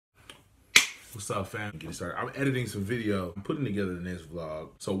What's up, fam? Get it started. I'm editing some video. I'm putting together the next vlog.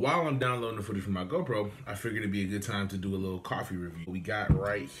 So while I'm downloading the footage from my GoPro, I figured it'd be a good time to do a little coffee review. We got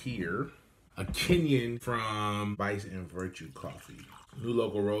right here a Kenyan from Vice and Virtue Coffee. New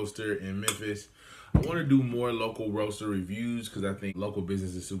local roaster in Memphis. I want to do more local roaster reviews because I think local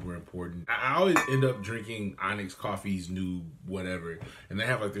business is super important. I always end up drinking Onyx Coffee's new whatever. And they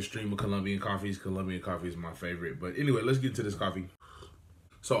have like their stream of Colombian coffees. Colombian coffee is my favorite. But anyway, let's get to this coffee.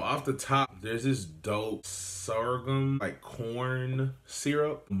 So off the top, there's this dope sorghum, like corn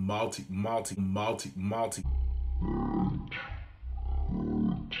syrup, malty.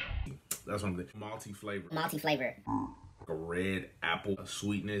 That's what I'm thinking. Malty flavor. Malty flavor. Like a red apple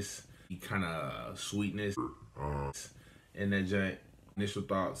sweetness, kind of sweetness. And that giant initial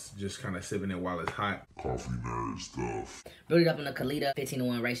thoughts, just kind of sipping it while it's hot. Coffee nerd stuff. Brewed it up in a Kalita,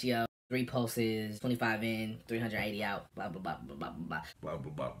 15-to-1 ratio. 3 pulses, 25 in, 380 out, blah, blah, blah, blah, blah, blah. Blah,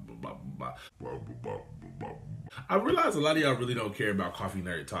 blah, blah, blah, blah, blah, blah, blah. I realize a lot of y'all really don't care about coffee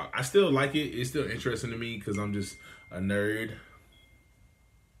nerd talk. I still like it. It's still interesting to me because I'm just a nerd.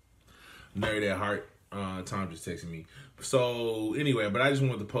 Nerd at heart. Tom just texted me. So anyway, but I just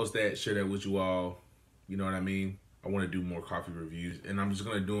wanted to post that, share that with you all. You know what I mean? I want to do more coffee reviews, and I'm just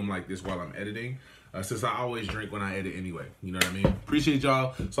going to do them like this while I'm editing, since I always drink when I edit anyway. You know what I mean? Appreciate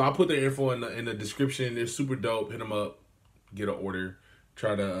y'all. So I'll put their info in the description. They're super dope. Hit them up. Get an order.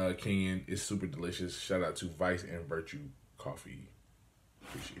 Try the Kenyan. It's super delicious. Shout out to Vice and Virtue Coffee.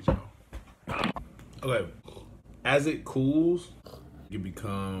 Appreciate y'all. Okay. As it cools, it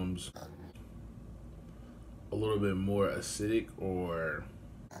becomes a little bit more acidic, or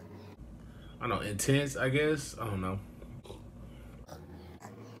I don't know, intense, I guess. I don't know.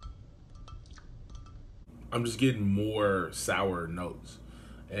 I'm just getting more sour notes.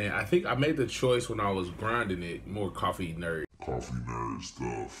 And I think I made the choice when I was grinding it, more coffee nerd. Coffee nerd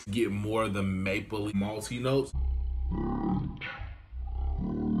stuff. Get more of the mapley, malty notes.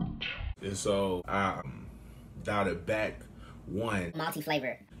 And so I dialed it back one. Malty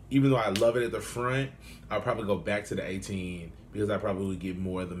flavor. Even though I love it at the front, I'll probably go back to the 18 because I probably would get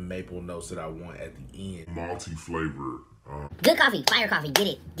more of the maple notes that I want at the end. Malty flavor. Good coffee, fire coffee.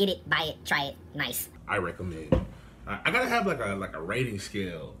 Get it, buy it, try it. Nice. I recommend. I gotta have like a rating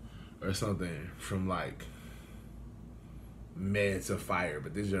scale or something from like mad to fire,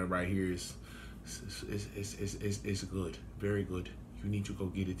 but this one right here is it's good, very good. You need to go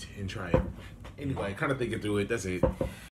get it and try it. Anyway, kind of thinking through it. That's it.